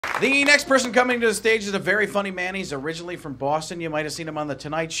The next person coming to the stage is a very funny man. He's originally from Boston. You might have seen him on The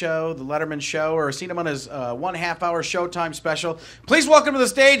Tonight Show, The Letterman Show, or seen him on his 1.5-hour Showtime special. Please welcome to the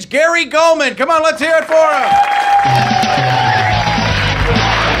stage, Gary Gulman. Come on, let's hear it for him.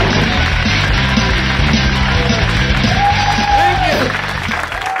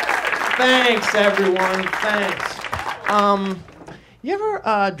 Thanks, everyone. Thanks. You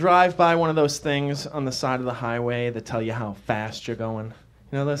ever drive by one of those things on the side of the highway that tell you how fast you're going?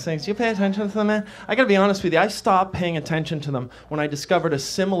 You know those things? Do you pay attention to them, man? I gotta be honest with you, I stopped paying attention to them when I discovered a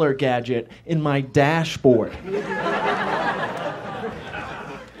similar gadget in my dashboard.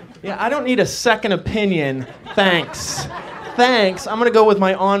 Yeah, I don't need a second opinion. Thanks. Thanks. I'm gonna go with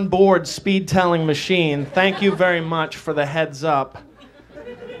my onboard speed-telling machine. Thank you very much for the heads up.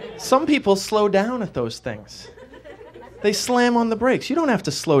 Some people slow down at those things. They slam on the brakes. You don't have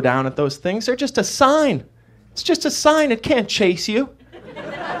to slow down at those things. They're just a sign. It's just a sign. It can't chase you.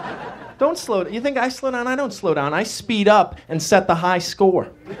 Don't slow down. You think I slow down? I don't slow down. I speed up and set the high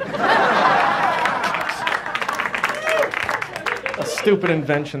score. A stupid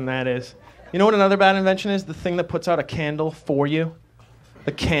invention that is. You know what another bad invention is? The thing that puts out a candle for you.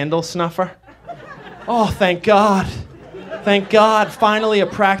 The candle snuffer. Oh, thank God. Thank God. Finally a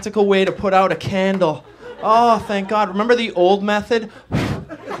practical way to put out a candle. Oh, thank God. Remember the old method?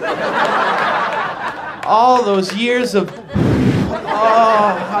 All those years of...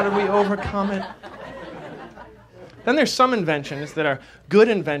 Oh, how did we overcome it? Then there's some inventions that are good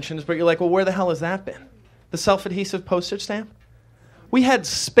inventions, but you're like, well, where the hell has that been? The self-adhesive postage stamp? We had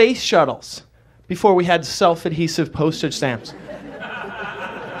space shuttles before we had self-adhesive postage stamps.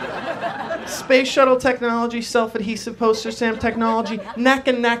 Space shuttle technology, self-adhesive postage stamp technology, neck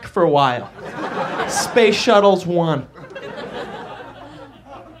and neck for a while. Space shuttles won.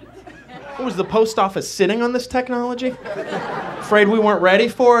 What, was the post office sitting on this technology? Afraid we weren't ready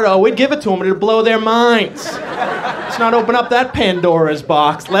for it? Oh, we'd give it to them, it'd blow their minds. Let's not open up that Pandora's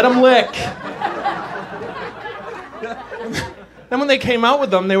box. Let them lick. Then when they came out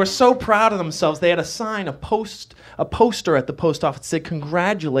with them, they were so proud of themselves. They had a sign, a poster at the post office that said,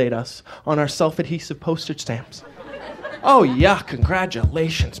 "Congratulate us on our self-adhesive postage stamps." Oh yeah,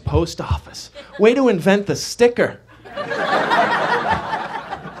 congratulations, post office. Way to invent the sticker.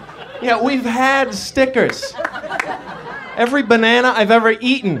 Yeah, we've had stickers. Every banana I've ever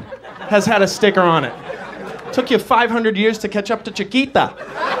eaten has had a sticker on it. Took you 500 years to catch up to Chiquita.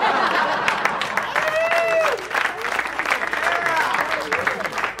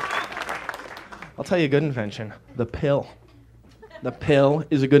 I'll tell you a good invention. The pill. The pill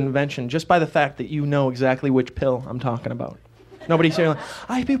is a good invention just by the fact that you know exactly which pill I'm talking about. Nobody's saying,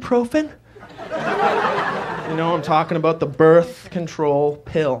 like, ibuprofen? You know, I'm talking about the birth control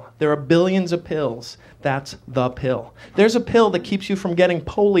pill. There are billions of pills. That's the pill. There's a pill that keeps you from getting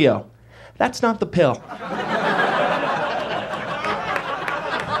polio. That's not the pill.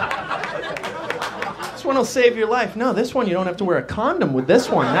 This one will save your life. No, this one you don't have to wear a condom with this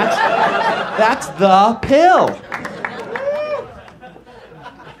one. That's the pill.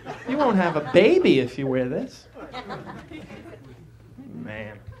 You won't have a baby if you wear this.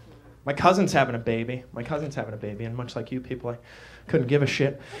 Man. My cousin's having a baby. And much like you people, I couldn't give a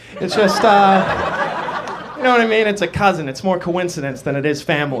shit. It's just, you know what I mean? It's a cousin. It's more coincidence than it is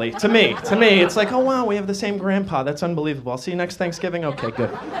family. To me, it's like, oh wow, we have the same grandpa. That's unbelievable. I'll see you next Thanksgiving. Okay,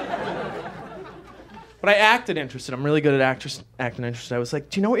 good. But I acted interested. I'm really good at acting interested. I was like,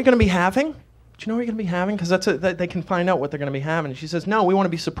 do you know what you're going to be having? Do you know what you're going to be having? Because they can find out what they're going to be having. And she says, no, we want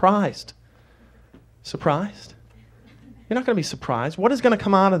to be surprised. Surprised? You're not going to be surprised. What is going to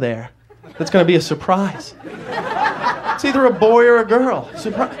come out of there that's going to be a surprise? It's either a boy or a girl.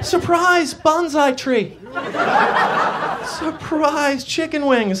 Surprise, bonsai tree. Surprise, chicken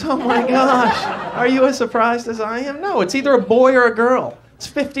wings. Oh my gosh. Are you as surprised as I am? No, it's either a boy or a girl. It's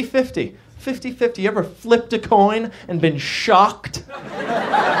 50-50. 50-50. You ever flipped a coin and been shocked?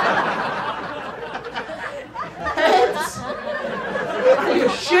 Heads? Are you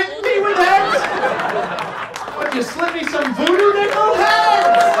shitting me with heads? Would you slip me some voodoo nickel?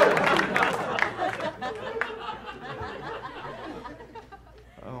 Heads!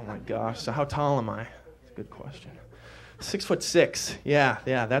 Oh my gosh, so how tall am I? That's a good question. 6'6". Yeah,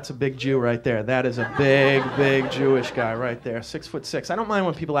 that's a big Jew right there. That is a big Jewish guy right there. 6'6". I don't mind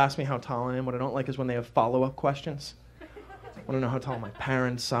when people ask me how tall I am. What I don't like is when they have follow-up questions. I want to know how tall my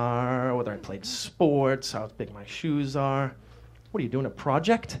parents are, whether I played sports, how big my shoes are. What are you doing, a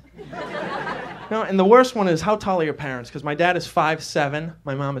project? No, and the worst one is, how tall are your parents? Because my dad is 5'7",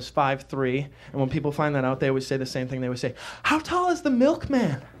 my mom is 5'3", and when people find that out, they always say the same thing. They always say, how tall is the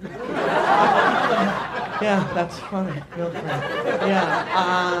milkman? Yeah, that's funny. Milkman.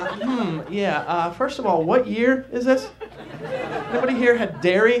 Yeah, first of all, what year is this? Anybody here had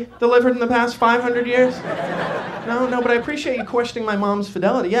dairy delivered in the past 500 years? No, but I appreciate you questioning my mom's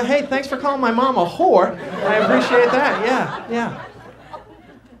fidelity. Yeah, hey, thanks for calling my mom a whore. I appreciate that, yeah.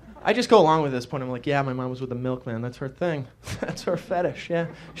 I just go along with this point. I'm like, yeah, my mom was with a milkman. That's her thing. That's her fetish, yeah.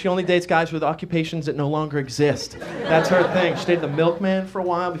 She only dates guys with occupations that no longer exist. That's her thing. She dated the milkman for a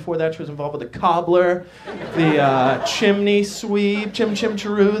while. Before that, she was involved with the cobbler, the chimney sweep, chim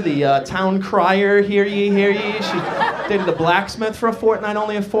chiroo, the town crier, hear ye, hear ye. She dated the blacksmith for a fortnight,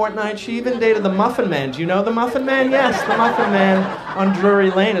 only a fortnight. She even dated the muffin man. Do you know the muffin man? Yes, the muffin man on Drury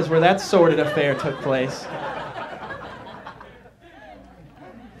Lane is where that sordid affair took place.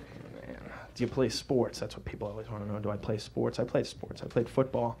 Do you play sports? That's what people always want to know. Do I play sports? I played sports. I played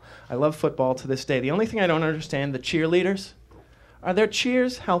football. I love football to this day. The only thing I don't understand, the cheerleaders. Are their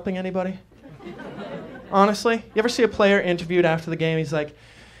cheers helping anybody? Honestly? You ever see a player interviewed after the game? He's like,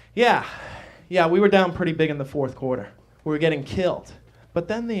 yeah, we were down pretty big in the fourth quarter. We were getting killed. But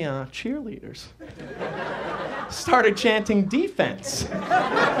then the cheerleaders started chanting defense.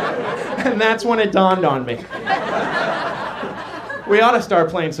 And that's when it dawned on me. We ought to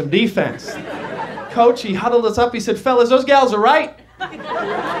start playing some defense. Coach, he huddled us up. He said, fellas, those gals are right.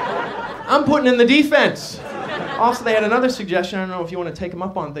 I'm putting in the defense. Also, they had another suggestion. I don't know if you want to take them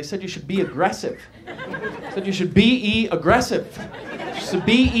up on it. They said you should be aggressive. Said you should be aggressive. So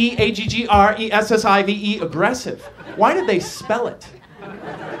B-E-A-G-G-R-E-S-S-I-V-E, aggressive. Why did they spell it?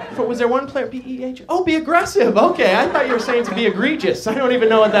 Was there one player, B-E-A-G? Oh, be aggressive. Okay, I thought you were saying to be egregious. I don't even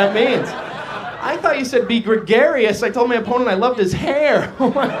know what that means. I thought you said be gregarious. I told my opponent I loved his hair.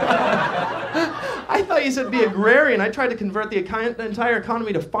 Oh my God. I thought you said be agrarian. I tried to convert the entire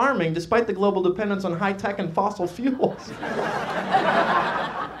economy to farming despite the global dependence on high tech and fossil fuels.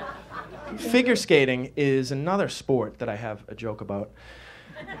 Figure skating is another sport that I have a joke about.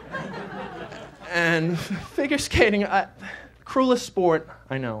 And figure skating, cruelest sport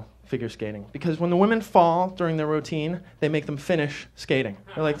I know. Figure skating, because when the women fall during their routine, they make them finish skating.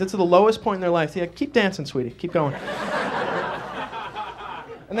 They're like, this is the lowest point in their life. They're like, keep dancing, sweetie, keep going.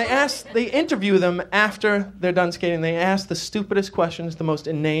 And they interview them after they're done skating. They ask the stupidest questions, the most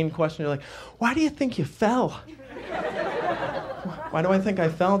inane questions. They're like, why do you think you fell? Why do I think I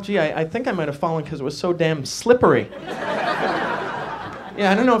fell? Gee, I think I might have fallen because it was so damn slippery. Yeah,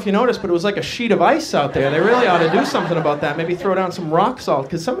 I don't know if you noticed, but it was like a sheet of ice out there. They really ought to do something about that. Maybe throw down some rock salt,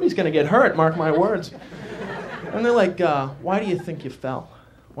 because somebody's going to get hurt, mark my words. And they're like, why do you think you fell?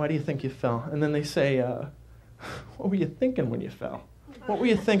 Why do you think you fell? And then they say, what were you thinking when you fell? What were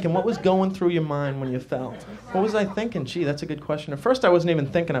you thinking? What was going through your mind when you fell? What was I thinking? Gee, that's a good question. At first, I wasn't even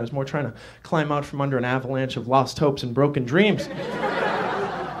thinking. I was more trying to climb out from under an avalanche of lost hopes and broken dreams.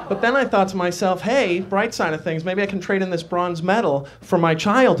 But then I thought to myself, hey, bright side of things, maybe I can trade in this bronze medal for my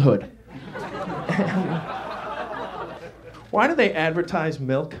childhood. Why do they advertise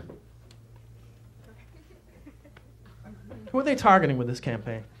milk? Who are they targeting with this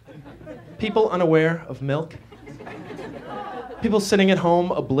campaign? People unaware of milk? People sitting at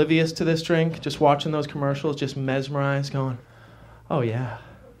home oblivious to this drink, just watching those commercials, just mesmerized, going, oh yeah.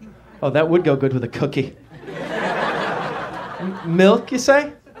 Oh, that would go good with a cookie. Milk, you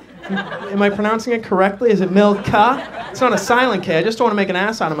say? Am I pronouncing it correctly? Is it milka? It's not a silent K. I just don't want to make an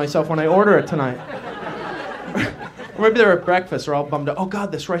ass out of myself when I order it tonight. Or maybe they're at breakfast. They're all bummed out. Oh,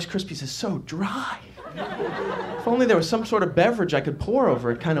 God, this Rice Krispies is so dry. If only there was some sort of beverage I could pour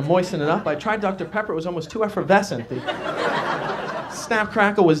over it, kind of moisten it up. I tried Dr. Pepper. It was almost too effervescent. The snap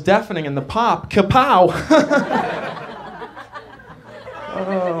crackle was deafening, and the pop, kapow.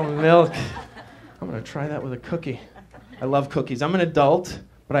 Oh, milk. I'm going to try that with a cookie. I love cookies. I'm an adult,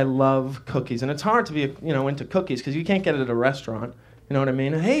 but I love cookies. And it's hard to be, into cookies because you can't get it at a restaurant. You know what I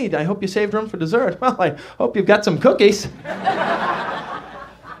mean? Hey, I hope you saved room for dessert. Well, I hope you've got some cookies. You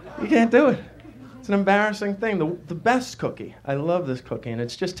can't do it. It's an embarrassing thing. The best cookie. I love this cookie, and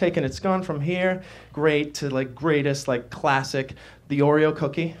it's gone from here, great, to greatest, classic, the Oreo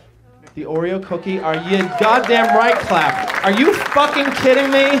cookie. The Oreo cookie, are you goddamn right, clap. Are you fucking kidding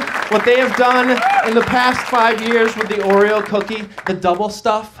me? What they have done in the past 5 years with the Oreo cookie, the double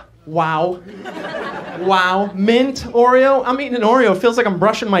stuff, wow. Wow, mint Oreo, I'm eating an Oreo, it feels like I'm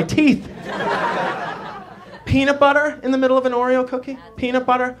brushing my teeth. Peanut butter in the middle of an Oreo cookie? Peanut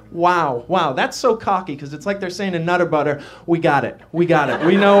butter? Wow, wow, that's so cocky because it's like they're saying in Nutter Butter, we got it. We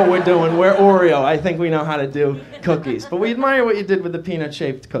know what we're doing. We're Oreo. I think we know how to do cookies. But we admire what you did with the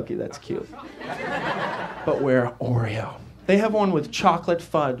peanut-shaped cookie. That's cute. But we're Oreo. They have one with chocolate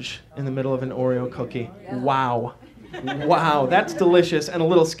fudge in the middle of an Oreo cookie. Wow. Wow, that's delicious and a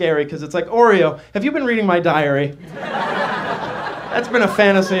little scary because it's like, Oreo, have you been reading my diary? That's been a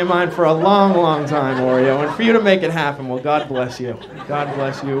fantasy of mine for a long, long time, Oreo. And for you to make it happen, well, God bless you. God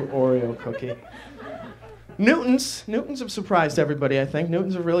bless you, Oreo cookie. Newtons have surprised everybody, I think.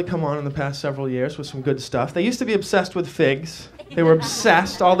 Newtons have really come on in the past several years with some good stuff. They used to be obsessed with figs. They were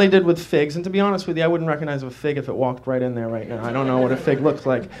obsessed. All they did with figs. And to be honest with you, I wouldn't recognize a fig if it walked right in there right now. I don't know what a fig looks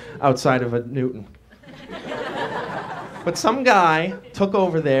like outside of a Newton. But some guy took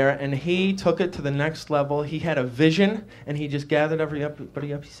over there and he took it to the next level. He had a vision and he just gathered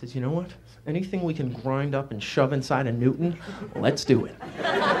everybody up. He says, you know what? Anything we can grind up and shove inside a Newton, let's do it.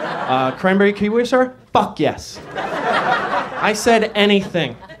 Cranberry kiwi, sir? Fuck yes. I said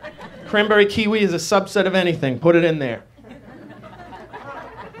anything. Cranberry kiwi is a subset of anything. Put it in there.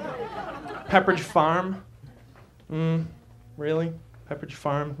 Pepperidge Farm? Really? Pepperidge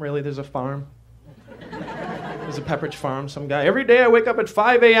Farm? Really? There's a farm? There's a Pepperidge Farm, some guy. Every day I wake up at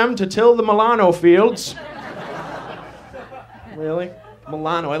 5 a.m. to till the Milano fields. Really?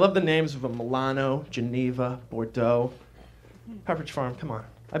 Milano. I love the names of them. Milano, Geneva, Bordeaux. Pepperidge Farm, come on.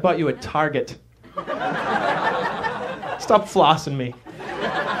 I bought you at Target. Stop flossing me.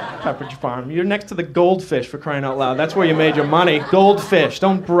 Pepperidge Farm. You're next to the Goldfish, for crying out loud. That's where you made your money. Goldfish.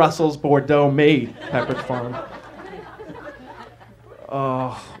 Don't Brussels, Bordeaux me. Pepperidge Farm.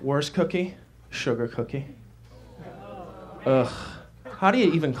 Oh, worst cookie? Sugar cookie. Ugh. How do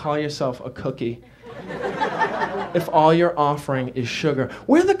you even call yourself a cookie if all you're offering is sugar?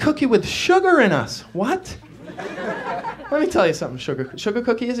 We're the cookie with sugar in us. What? Let me tell you something, sugar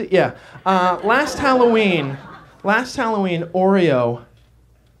cookie, is it? Yeah. Last Halloween, Oreo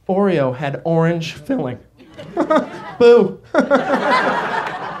had orange filling. Boo.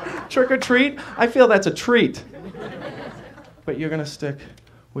 Trick or treat? I feel that's a treat. But you're gonna stick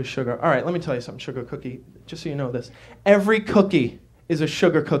with sugar. All right, let me tell you something, sugar cookie, just so you know this. Every cookie is a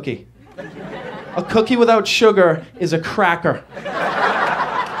sugar cookie. A cookie without sugar is a cracker.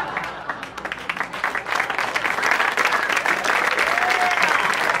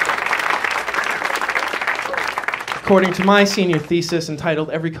 According to my senior thesis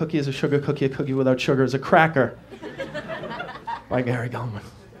entitled Every Cookie is a Sugar Cookie, a Cookie Without Sugar is a Cracker, by Gary Gulman.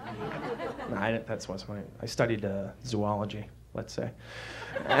 Nah, that's what's funny. I studied zoology, let's say.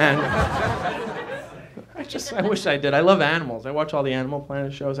 And I wish I did. I love animals. I watch all the Animal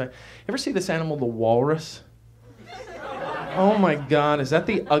Planet shows. You ever see this animal, the walrus? Oh my God, is that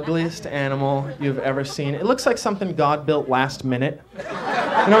the ugliest animal you've ever seen? It looks like something God built last minute.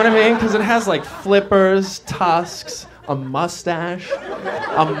 You know what I mean? Because it has like flippers, tusks, a mustache.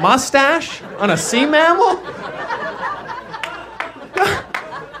 A mustache on a sea mammal?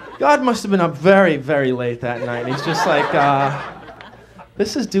 God must have been up very, very late that night. He's just like,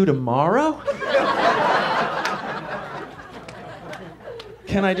 this is due tomorrow?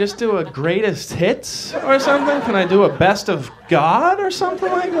 Can I just do a greatest hits or something? Can I do a best of God or something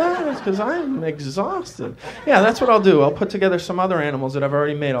like that? Because I'm exhausted. Yeah, that's what I'll do. I'll put together some other animals that I've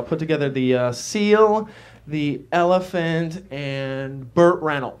already made. I'll put together the seal, the elephant, and Burt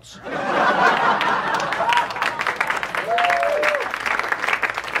Reynolds.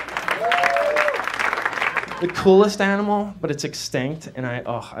 The coolest animal, but it's extinct, and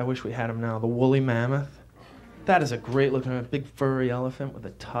I wish we had him now, the woolly mammoth. That is a great looking, big furry elephant with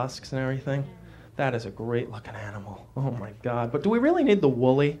the tusks and everything. That is a great looking animal. Oh my God. But do we really need the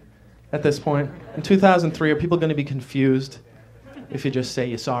woolly at this point? In 2003, are people going to be confused if you just say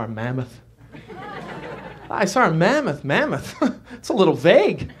you saw a mammoth? I saw a mammoth. Mammoth? It's a little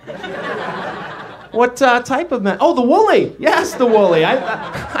vague. What type of mammoth? Oh, the woolly. Yes, the woolly.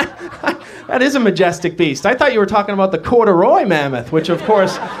 That is a majestic beast. I thought you were talking about the corduroy mammoth, which of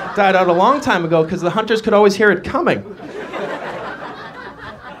course died out a long time ago because the hunters could always hear it coming.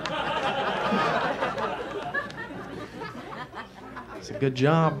 It's a good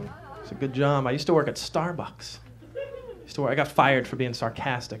job. It's a good job. I used to work at Starbucks. I got fired for being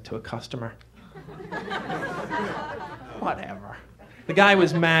sarcastic to a customer. Whatever. The guy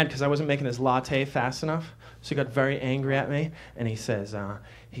was mad because I wasn't making his latte fast enough, so he got very angry at me, and he says,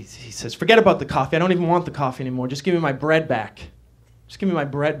 he says, forget about the coffee. I don't even want the coffee anymore. Just give me my bread back. Just give me my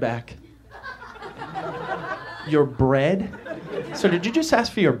bread back. Your bread? So did you just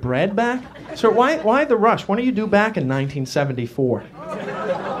ask for your bread back? Sir, why the rush? What do you do back in 1974?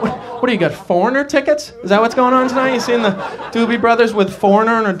 What do you got, Foreigner tickets? Is that what's going on tonight? You seeing the Doobie Brothers with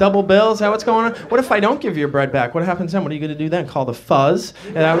Foreigner and a double bill? Is that what's going on? What if I don't give you your bread back? What happens then? What are you going to do then? Call the Fuzz?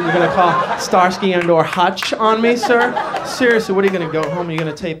 And you're going to call Starsky and or Hutch on me, sir? Seriously, what are you going to go home? Are you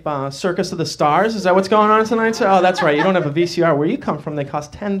going to tape Circus of the Stars? Is that what's going on tonight, sir? Oh, that's right. You don't have a VCR. Where you come from, they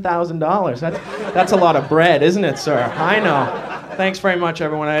cost $10,000. That's a lot of bread, isn't it, sir? I know. Thanks very much,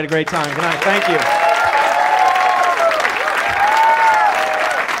 everyone. I had a great time. Good night. Thank you.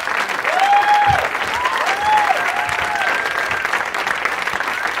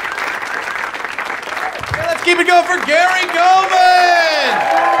 Keep it going for Gary Gulman!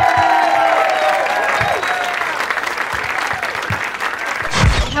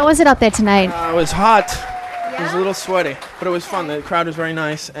 How was it out there tonight? It was hot. It was a little sweaty, but it was fun. The crowd was very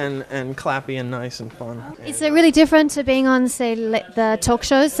nice and clappy and nice and fun. Is it really different to being on, say, the talk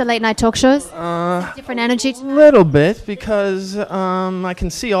shows, the late night talk shows? Different energy? A little bit, because I can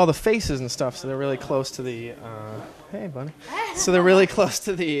see all the faces and stuff, so they're really close to the... hey, buddy. So they're really close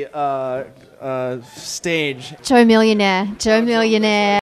to the stage. Joe Millionaire.